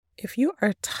If you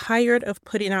are tired of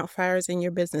putting out fires in your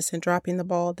business and dropping the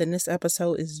ball, then this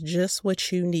episode is just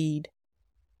what you need.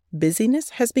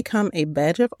 Busyness has become a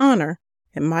badge of honor,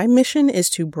 and my mission is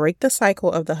to break the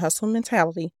cycle of the hustle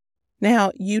mentality.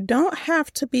 Now, you don't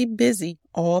have to be busy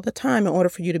all the time in order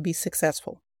for you to be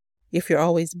successful. If you're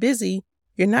always busy,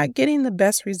 you're not getting the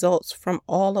best results from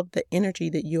all of the energy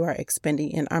that you are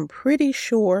expending, and I'm pretty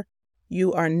sure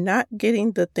you are not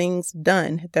getting the things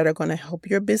done that are going to help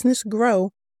your business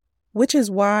grow, which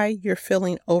is why you're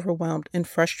feeling overwhelmed and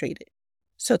frustrated.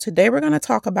 So today we're going to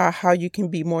talk about how you can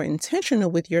be more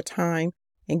intentional with your time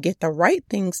and get the right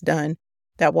things done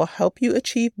that will help you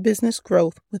achieve business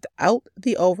growth without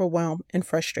the overwhelm and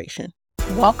frustration.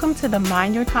 Welcome to the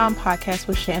Mind Your Time podcast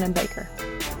with Shannon Baker.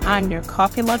 I'm your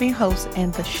coffee-loving host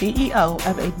and the CEO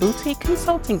of a boutique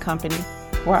consulting company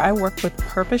where I work with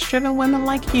purpose-driven women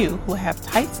like you who have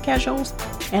tight schedules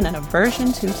and an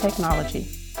aversion to technology.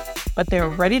 But they're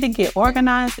ready to get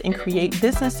organized and create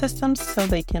business systems so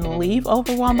they can leave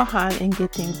overwhelm behind and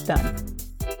get things done.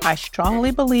 I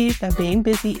strongly believe that being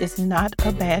busy is not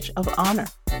a badge of honor.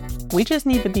 We just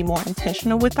need to be more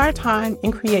intentional with our time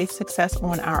and create success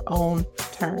on our own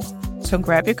terms. So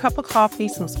grab your cup of coffee,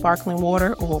 some sparkling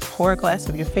water, or pour a glass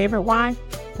of your favorite wine,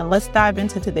 and let's dive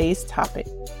into today's topic.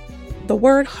 The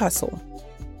word hustle.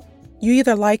 You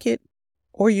either like it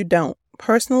or you don't.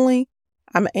 Personally,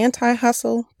 I'm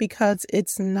anti-hustle because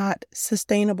it's not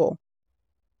sustainable.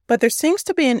 But there seems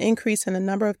to be an increase in the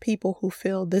number of people who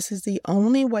feel this is the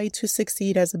only way to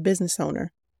succeed as a business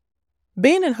owner.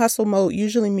 Being in hustle mode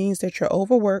usually means that you're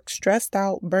overworked, stressed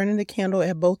out, burning the candle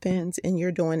at both ends, and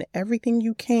you're doing everything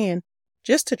you can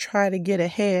just to try to get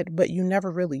ahead, but you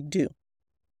never really do.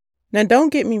 Now,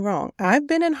 don't get me wrong. I've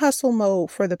been in hustle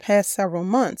mode for the past several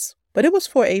months, but it was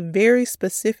for a very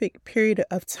specific period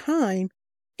of time.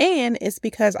 And it's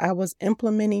because I was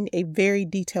implementing a very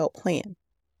detailed plan.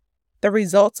 The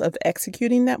results of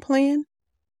executing that plan: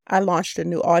 I launched a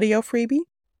new audio freebie,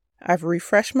 I've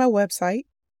refreshed my website,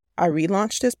 I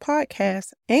relaunched this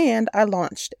podcast, and I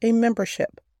launched a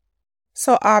membership.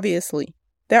 So obviously,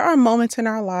 there are moments in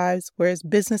our lives where as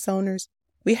business owners,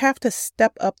 we have to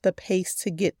step up the pace to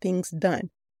get things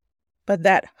done. But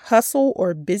that hustle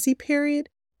or busy period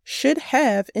should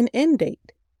have an end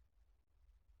date.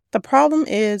 The problem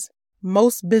is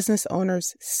most business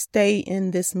owners stay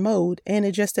in this mode and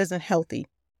it just isn't healthy.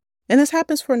 And this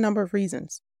happens for a number of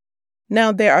reasons.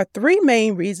 Now, there are three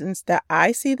main reasons that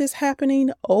I see this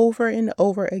happening over and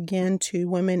over again to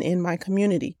women in my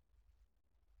community.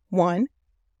 One,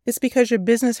 it's because your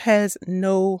business has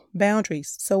no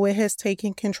boundaries, so it has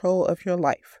taken control of your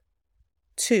life.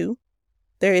 Two,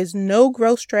 there is no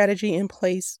growth strategy in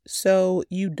place, so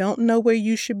you don't know where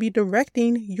you should be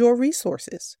directing your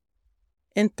resources.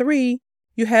 And three,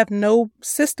 you have no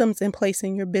systems in place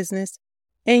in your business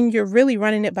and you're really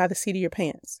running it by the seat of your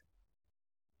pants.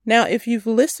 Now, if you've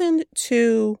listened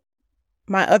to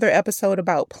my other episode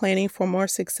about planning for more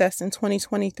success in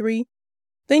 2023,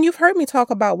 then you've heard me talk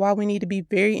about why we need to be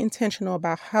very intentional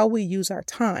about how we use our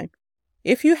time.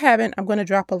 If you haven't, I'm going to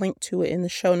drop a link to it in the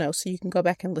show notes so you can go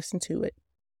back and listen to it.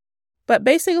 But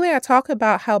basically, I talk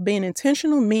about how being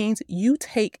intentional means you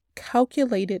take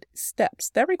calculated steps.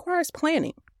 That requires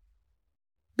planning.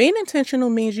 Being intentional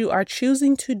means you are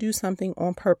choosing to do something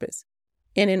on purpose.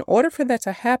 And in order for that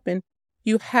to happen,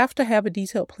 you have to have a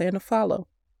detailed plan to follow.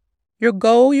 Your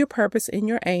goal, your purpose, and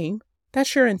your aim,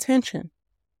 that's your intention.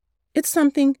 It's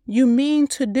something you mean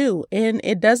to do, and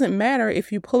it doesn't matter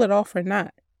if you pull it off or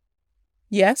not.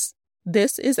 Yes,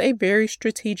 this is a very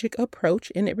strategic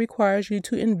approach, and it requires you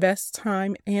to invest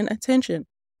time and attention.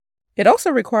 It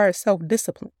also requires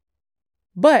self-discipline,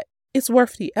 but it's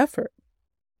worth the effort.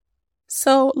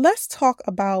 So let's talk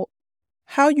about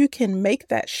how you can make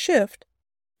that shift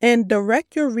and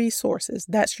direct your resources,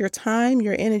 that's your time,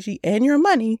 your energy, and your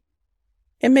money,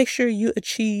 and make sure you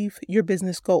achieve your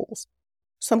business goals.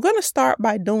 So I'm going to start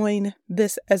by doing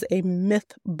this as a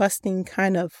myth-busting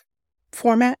kind of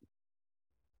format.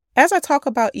 As I talk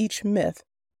about each myth,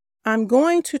 I'm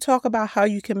going to talk about how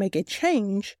you can make a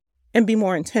change and be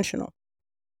more intentional.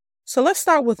 So let's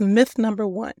start with myth number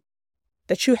one,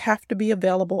 that you have to be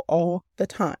available all the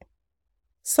time.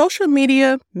 Social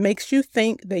media makes you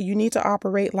think that you need to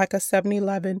operate like a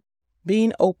 7-Eleven,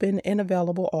 being open and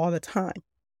available all the time.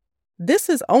 This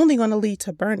is only going to lead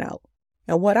to burnout.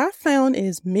 And what I found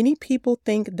is many people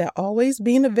think that always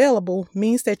being available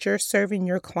means that you're serving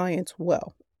your clients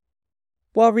well.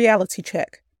 Well, reality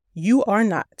check, you are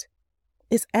not.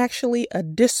 It's actually a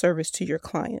disservice to your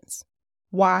clients.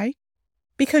 Why?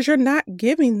 Because you're not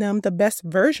giving them the best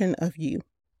version of you.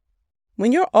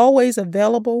 When you're always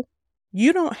available,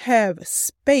 you don't have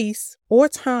space or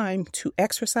time to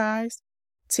exercise,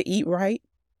 to eat right,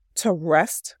 to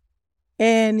rest,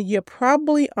 and you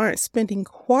probably aren't spending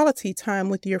quality time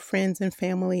with your friends and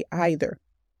family either.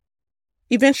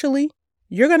 Eventually,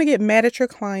 you're going to get mad at your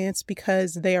clients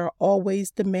because they are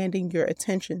always demanding your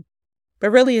attention. But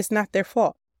really, it's not their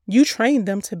fault. You trained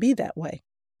them to be that way.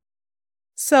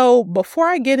 So before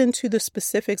I get into the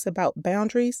specifics about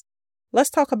boundaries, let's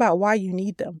talk about why you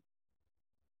need them.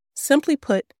 Simply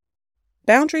put,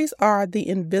 boundaries are the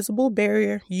invisible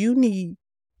barrier you need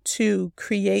to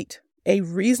create a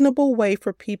reasonable way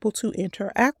for people to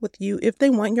interact with you if they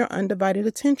want your undivided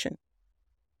attention.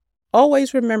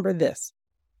 Always remember this.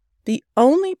 The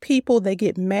only people that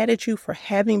get mad at you for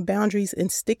having boundaries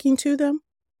and sticking to them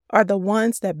are the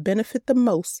ones that benefit the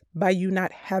most by you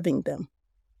not having them.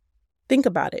 Think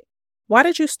about it. Why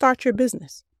did you start your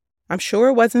business? I'm sure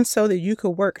it wasn't so that you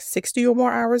could work 60 or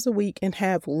more hours a week and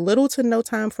have little to no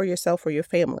time for yourself or your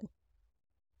family.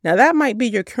 Now, that might be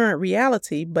your current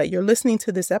reality, but you're listening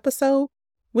to this episode,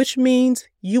 which means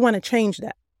you want to change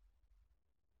that.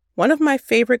 One of my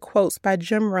favorite quotes by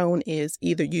Jim Rohn is,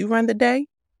 either you run the day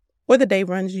or the day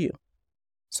runs you.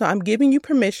 So I'm giving you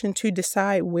permission to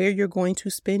decide where you're going to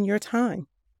spend your time.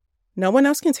 No one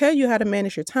else can tell you how to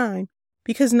manage your time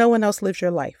because no one else lives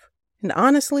your life. And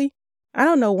honestly, I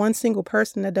don't know one single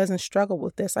person that doesn't struggle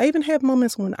with this. I even have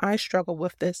moments when I struggle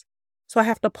with this. So I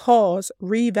have to pause,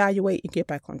 reevaluate, and get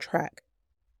back on track.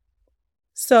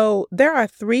 So there are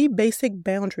 3 basic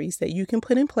boundaries that you can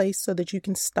put in place so that you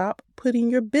can stop putting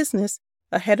your business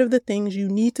ahead of the things you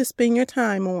need to spend your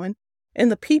time on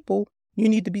and the people you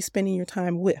need to be spending your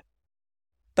time with.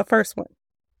 The first one,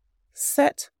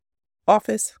 set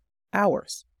office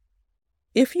hours.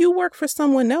 If you work for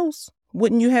someone else,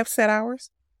 wouldn't you have set hours?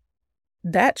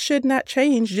 That should not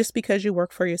change just because you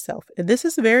work for yourself. And this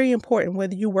is very important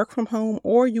whether you work from home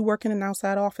or you work in an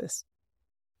outside office.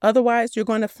 Otherwise, you're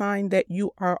going to find that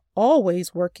you are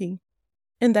always working,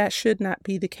 and that should not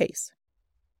be the case.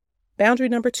 Boundary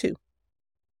number 2,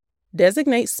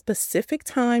 designate specific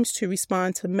times to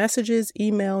respond to messages,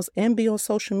 emails, and be on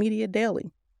social media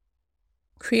daily.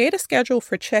 Create a schedule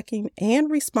for checking and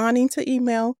responding to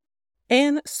email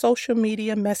and social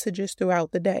media messages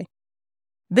throughout the day.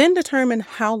 Then determine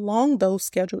how long those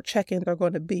scheduled check-ins are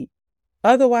going to be.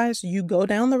 Otherwise, you go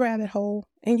down the rabbit hole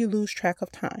and you lose track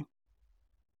of time.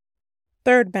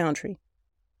 Third boundary,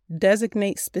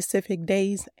 designate specific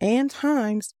days and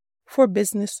times for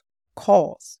business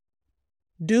calls.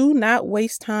 Do not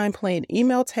waste time playing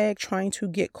email tag trying to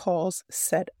get calls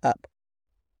set up.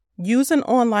 Use an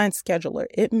online scheduler.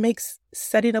 It makes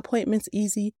setting appointments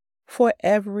easy for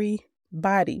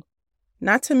everybody.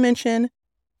 Not to mention,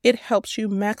 it helps you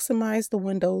maximize the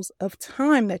windows of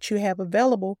time that you have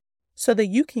available so that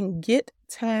you can get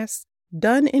tasks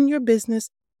done in your business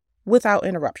without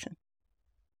interruption.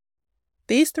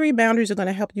 These 3 boundaries are going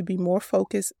to help you be more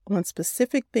focused on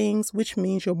specific things, which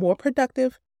means you're more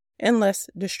productive and less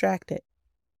distracted.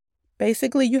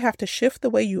 Basically, you have to shift the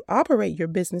way you operate your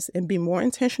business and be more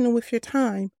intentional with your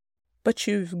time, but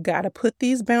you've got to put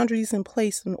these boundaries in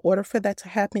place in order for that to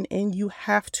happen, and you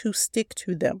have to stick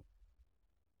to them.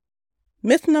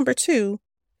 Myth number 2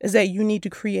 is that you need to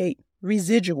create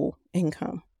residual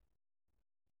income.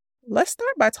 Let's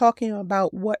start by talking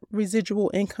about what residual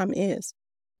income is.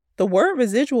 The word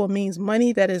residual means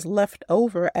money that is left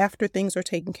over after things are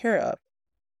taken care of.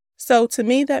 So to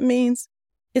me, that means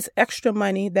it's extra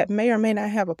money that may or may not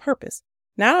have a purpose.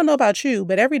 Now, I don't know about you,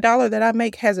 but every dollar that I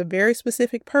make has a very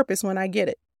specific purpose when I get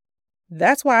it.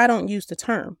 That's why I don't use the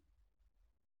term.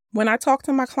 When I talk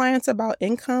to my clients about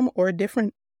income or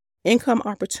different income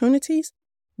opportunities,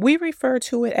 we refer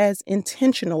to it as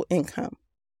intentional income.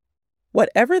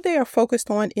 Whatever they are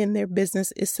focused on in their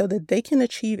business is so that they can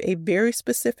achieve a very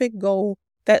specific goal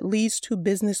that leads to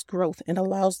business growth and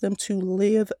allows them to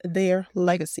live their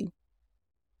legacy.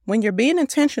 When you're being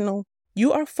intentional,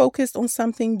 you are focused on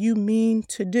something you mean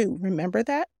to do. Remember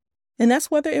that? And that's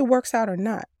whether it works out or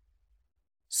not.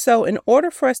 So in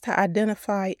order for us to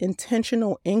identify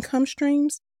intentional income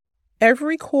streams,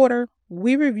 every quarter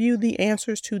we review the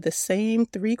answers to the same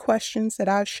 3 questions that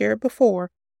I've shared before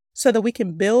so that we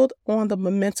can build on the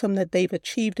momentum that they've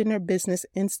achieved in their business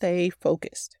and stay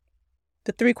focused.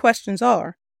 The 3 questions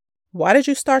are, why did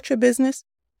you start your business?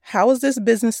 How is this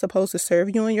business supposed to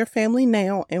serve you and your family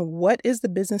now? And what is the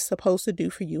business supposed to do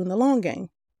for you in the long game?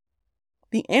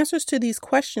 The answers to these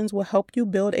questions will help you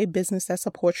build a business that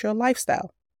supports your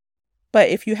lifestyle. But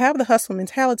if you have the hustle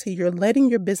mentality, you're letting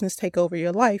your business take over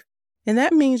your life, and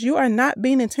that means you are not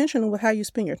being intentional with how you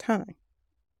spend your time.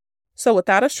 So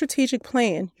without a strategic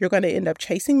plan, you're going to end up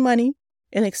chasing money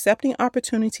and accepting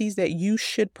opportunities that you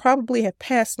should probably have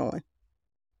passed on.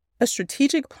 A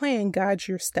strategic plan guides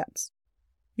your steps.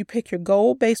 You pick your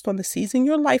goal based on the season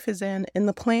your life is in, and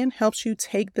the plan helps you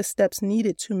take the steps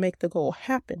needed to make the goal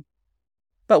happen.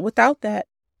 But without that,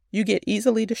 you get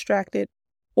easily distracted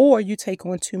or you take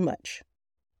on too much.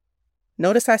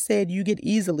 Notice I said you get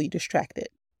easily distracted,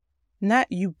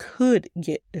 not you could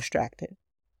get distracted.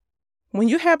 When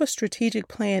you have a strategic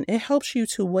plan, it helps you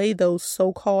to weigh those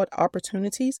so-called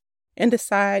opportunities and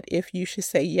decide if you should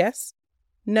say yes,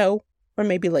 no, or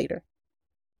maybe later.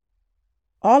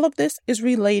 All of this is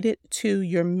related to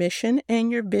your mission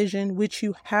and your vision, which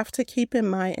you have to keep in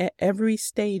mind at every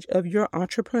stage of your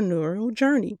entrepreneurial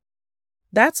journey.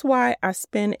 That's why I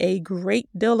spend a great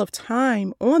deal of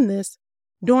time on this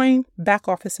during back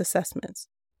office assessments.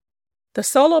 The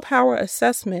Solo Power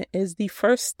Assessment is the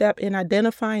first step in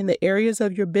identifying the areas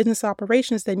of your business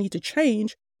operations that need to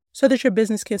change so that your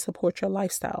business can support your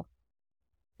lifestyle.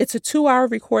 It's a 2-hour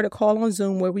recorded call on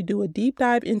Zoom where we do a deep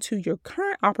dive into your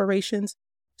current operations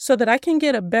so that I can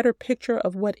get a better picture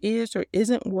of what is or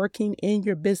isn't working in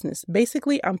your business.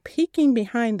 Basically, I'm peeking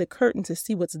behind the curtain to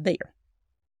see what's there.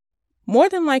 More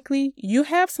than likely, you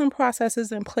have some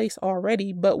processes in place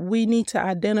already, but we need to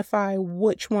identify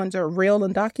which ones are real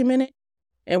and documented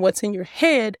and what's in your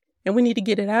head, and we need to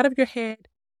get it out of your head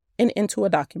and into a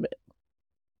document.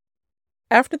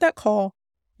 After that call,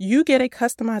 you get a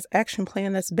customized action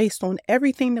plan that's based on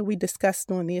everything that we discussed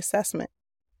during the assessment.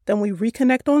 Then we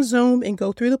reconnect on Zoom and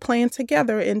go through the plan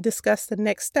together and discuss the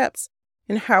next steps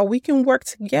and how we can work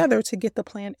together to get the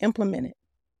plan implemented.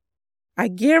 I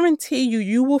guarantee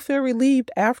you will feel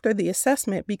relieved after the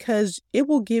assessment because it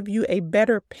will give you a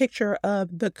better picture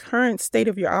of the current state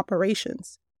of your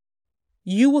operations.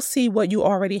 You will see what you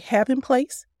already have in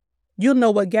place. You'll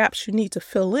know what gaps you need to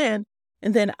fill in,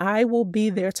 and then I will be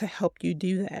there to help you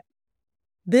do that.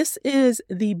 This is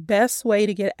the best way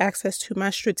to get access to my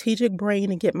strategic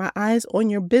brain and get my eyes on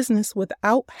your business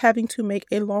without having to make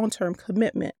a long-term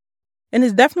commitment. And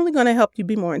it's definitely going to help you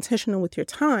be more intentional with your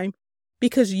time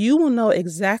because you will know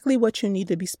exactly what you need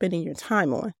to be spending your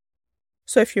time on.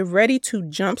 So if you're ready to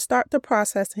jumpstart the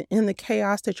process and end the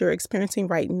chaos that you're experiencing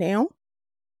right now,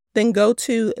 then go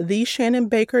to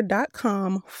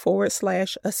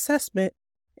theshannonbaker.com/assessment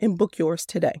and book yours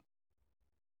today.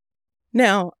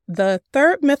 Now, the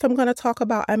third myth I'm going to talk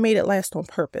about, I made it last on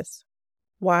purpose.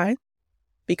 Why?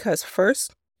 Because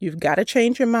first, you've got to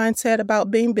change your mindset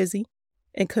about being busy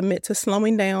and commit to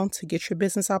slowing down to get your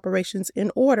business operations in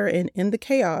order and end the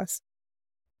chaos.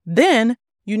 Then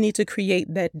you need to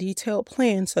create that detailed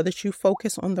plan so that you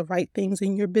focus on the right things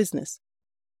in your business.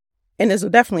 And this will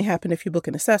definitely happen if you book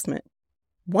an assessment.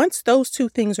 Once those two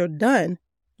things are done,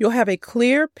 you'll have a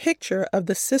clear picture of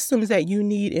the systems that you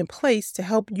need in place to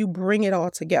help you bring it all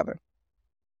together.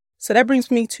 So that brings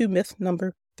me to myth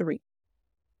number 3.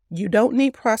 You don't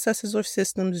need processes or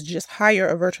systems, just hire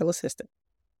a virtual assistant.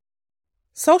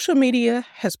 Social media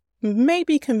has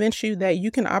maybe convinced you that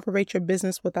you can operate your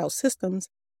business without systems,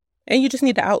 and you just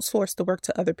need to outsource the work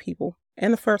to other people.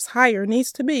 And the first hire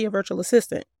needs to be a virtual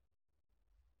assistant.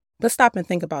 But stop and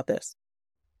think about this.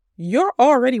 You're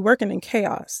already working in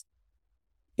chaos.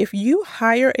 If you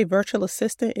hire a virtual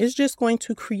assistant, it's just going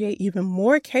to create even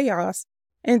more chaos,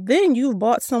 and then you've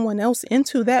brought someone else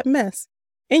into that mess,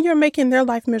 and you're making their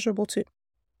life miserable too.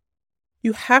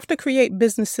 You have to create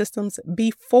business systems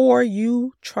before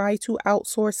you try to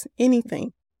outsource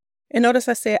anything. And notice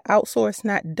I said outsource,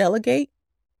 not delegate,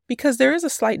 because there is a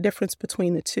slight difference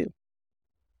between the two.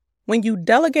 When you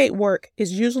delegate work,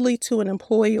 it's usually to an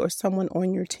employee or someone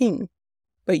on your team,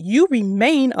 but you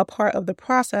remain a part of the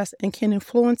process and can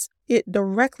influence it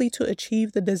directly to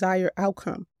achieve the desired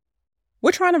outcome.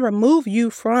 We're trying to remove you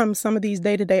from some of these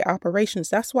day-to-day operations.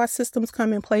 That's why systems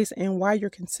come in place and why you're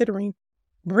considering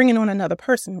bringing on another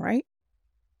person, right?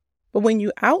 But when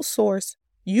you outsource,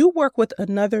 you work with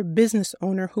another business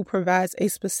owner who provides a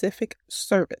specific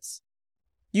service.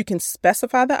 You can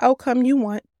specify the outcome you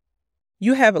want.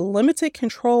 You have limited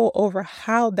control over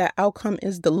how that outcome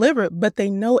is delivered, but they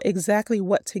know exactly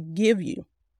what to give you.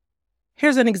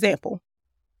 Here's an example.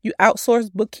 You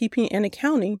outsource bookkeeping and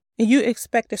accounting, and you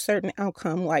expect a certain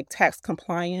outcome like tax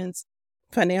compliance,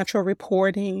 financial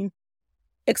reporting,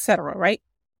 etc., right?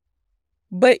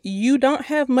 But you don't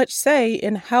have much say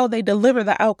in how they deliver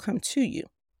the outcome to you.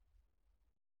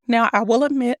 Now, I will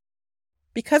admit,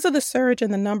 because of the surge in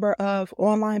the number of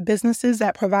online businesses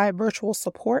that provide virtual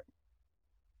support,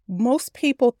 most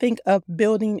people think of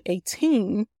building a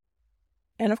team,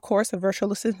 and of course, a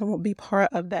virtual assistant will be part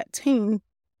of that team.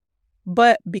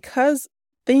 But because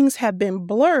things have been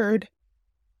blurred,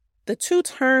 the two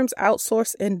terms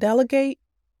outsource and delegate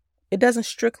it doesn't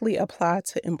strictly apply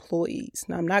to employees.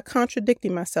 Now, I'm not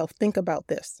contradicting myself. Think about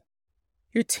this.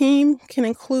 Your team can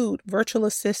include virtual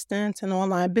assistants, an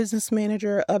online business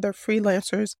manager, other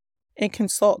freelancers, and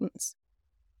consultants.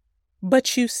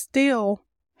 But you still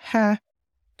have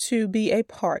to be a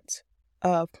part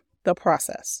of the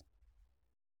process.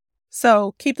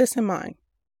 So keep this in mind.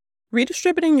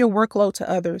 Redistributing your workload to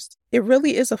others, it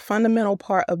really is a fundamental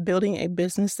part of building a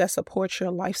business that supports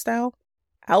your lifestyle.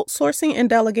 Outsourcing and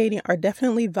delegating are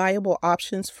definitely viable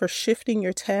options for shifting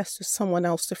your tasks to someone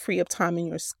else to free up time in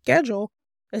your schedule,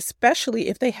 especially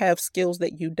if they have skills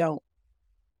that you don't.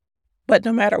 But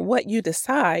no matter what you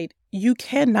decide, you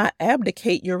cannot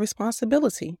abdicate your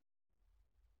responsibility.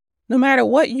 No matter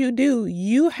what you do,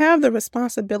 you have the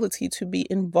responsibility to be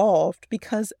involved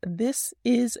because this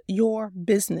is your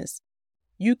business.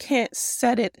 You can't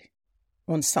set it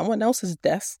on someone else's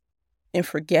desk and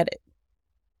forget it.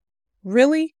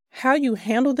 Really, how you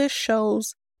handle this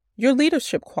shows your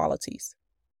leadership qualities.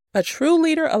 A true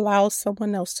leader allows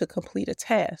someone else to complete a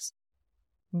task,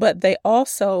 but they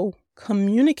also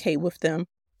communicate with them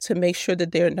to make sure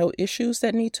that there are no issues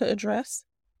that need to address.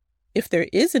 If there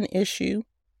is an issue,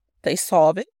 they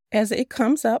solve it as it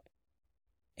comes up,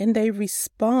 and they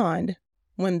respond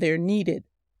when they're needed.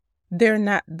 They're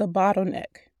not the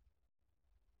bottleneck.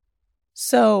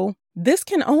 So this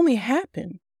can only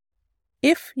happen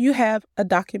if you have a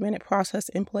documented process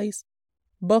in place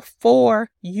before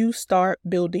you start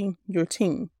building your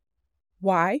team.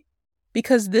 Why?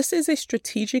 Because this is a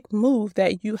strategic move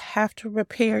that you have to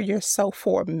prepare yourself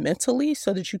for mentally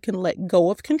so that you can let go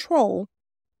of control.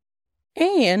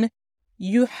 And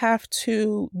you have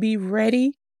to be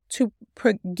ready to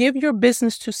give your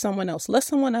business to someone else. Let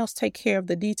someone else take care of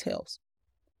the details.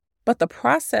 But the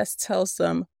process tells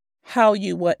them how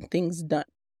you want things done.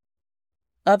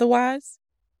 Otherwise,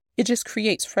 it just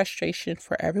creates frustration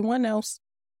for everyone else,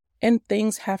 and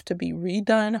things have to be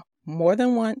redone more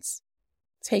than once.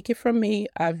 Take it from me,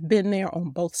 I've been there on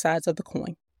both sides of the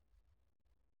coin.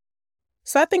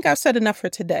 So I think I've said enough for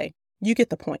today. You get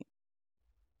the point.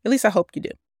 At least I hope you do.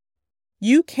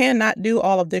 You cannot do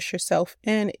all of this yourself,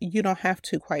 and you don't have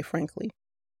to, quite frankly.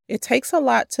 It takes a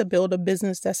lot to build a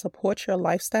business that supports your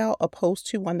lifestyle opposed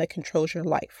to one that controls your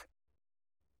life.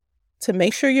 To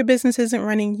make sure your business isn't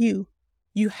running you,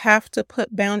 you have to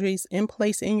put boundaries in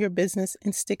place in your business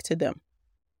and stick to them.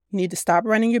 You need to stop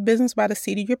running your business by the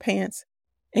seat of your pants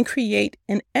and create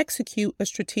and execute a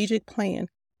strategic plan,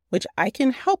 which I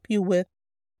can help you with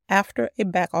after a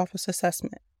back office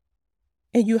assessment.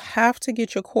 And you have to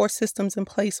get your core systems in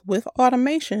place with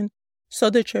automation so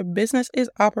that your business is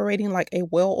operating like a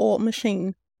well-oiled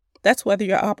machine. That's whether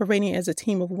you're operating as a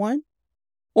team of one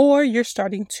or you're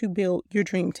starting to build your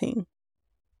dream team.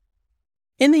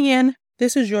 In the end,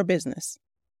 this is your business.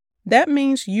 That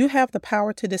means you have the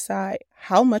power to decide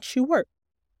how much you work.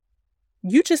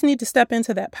 You just need to step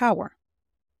into that power.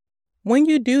 When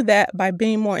you do that by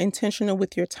being more intentional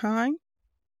with your time,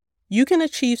 you can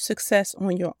achieve success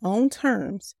on your own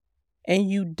terms, and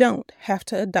you don't have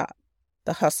to adopt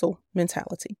the hustle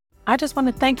mentality. I just want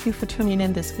to thank you for tuning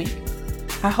in this week.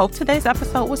 I hope today's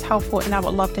episode was helpful, and I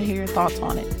would love to hear your thoughts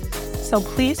on it. So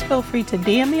please feel free to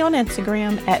DM me on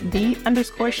Instagram at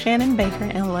 @the_Shannon Baker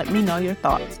and let me know your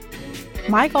thoughts.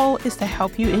 My goal is to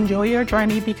help you enjoy your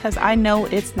journey because I know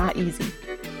it's not easy,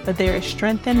 but there is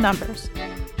strength in numbers.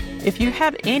 If you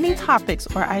have any topics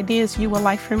or ideas you would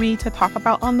like for me to talk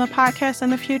about on the podcast in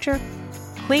the future,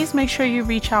 please make sure you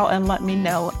reach out and let me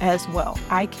know as well.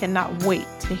 I cannot wait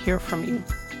to hear from you.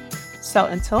 So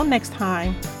until next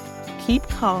time, keep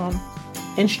calm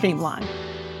and streamline.